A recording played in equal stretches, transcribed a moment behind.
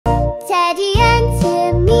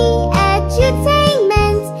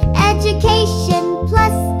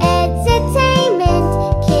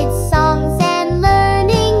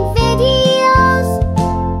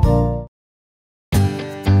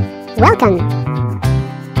Hexagon.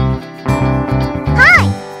 Hi!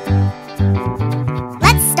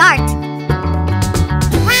 Let's start.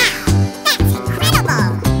 Wow, that's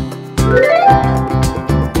incredible!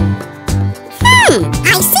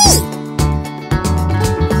 I see!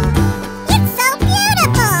 It's so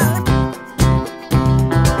beautiful!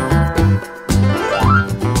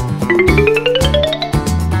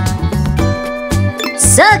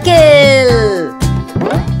 Circle!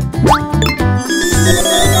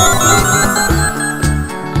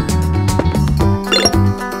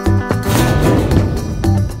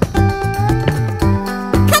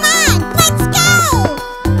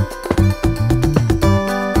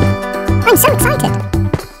 I'm so excited!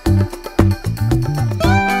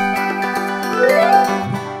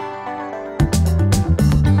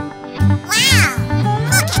 Wow,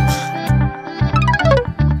 look at that!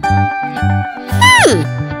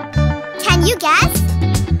 Can you guess?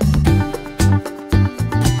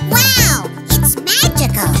 Wow, it's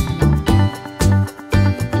magical!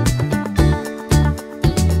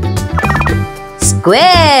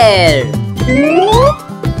 Square!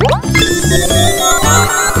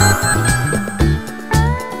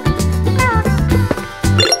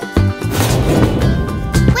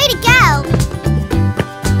 Way to go!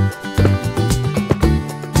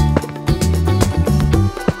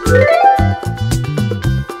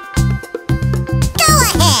 Go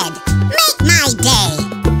ahead! Make my day!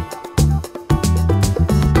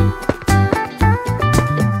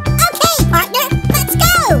 Okay, partner, let's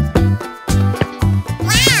go!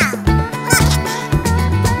 Wow! Look at that!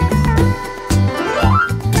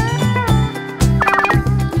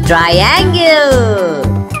 Triangle!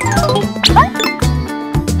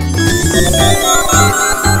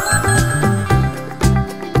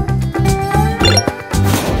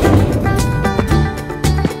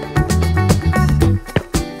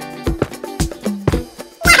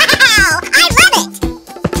 Wow! I love it!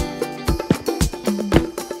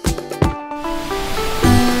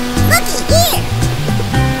 Looky here!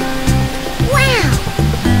 Wow!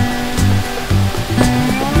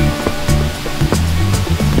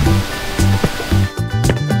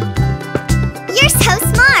 You're so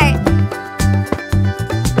smart!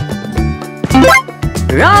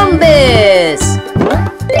 Rhombus!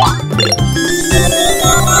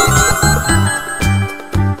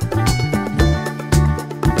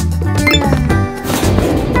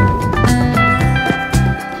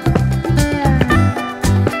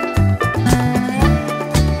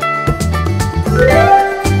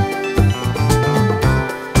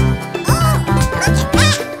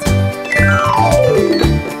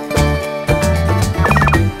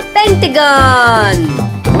 Pentagon!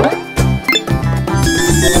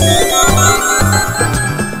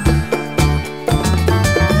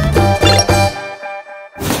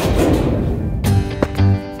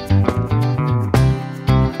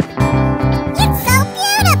 It's so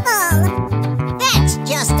beautiful! That's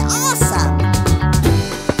just awesome!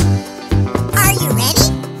 Are you ready?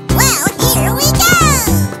 Well, here we go!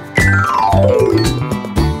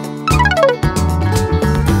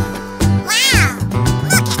 Wow!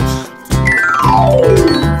 Look at that!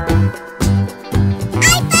 I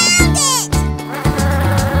found it!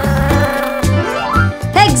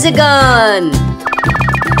 Hexagon!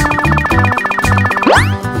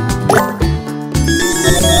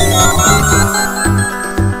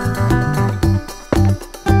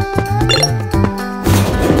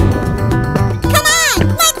 Come on,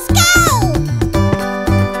 let's go!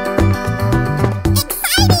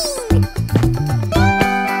 Exciting!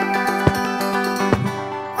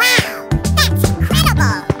 Wow, that's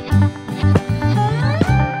incredible!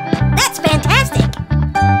 That's fantastic!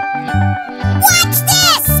 Watch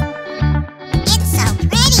this! It's so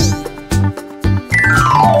pretty!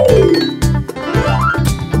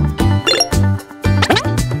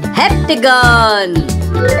 Heptagon!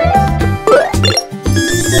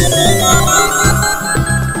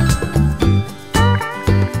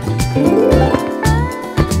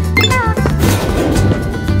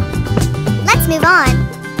 Let's move on.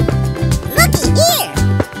 Looky here!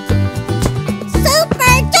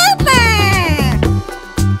 Super duper!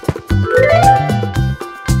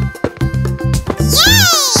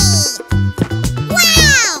 Yay!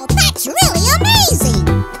 Wow, that's really amazing!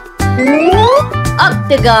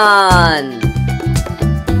 Octagon!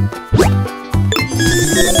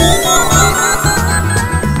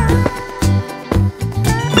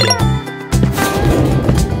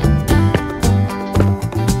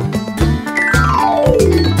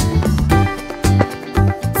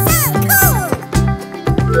 So cool!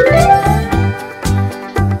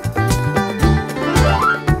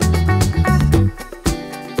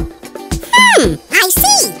 I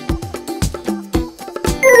see!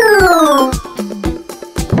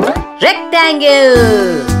 Thank you.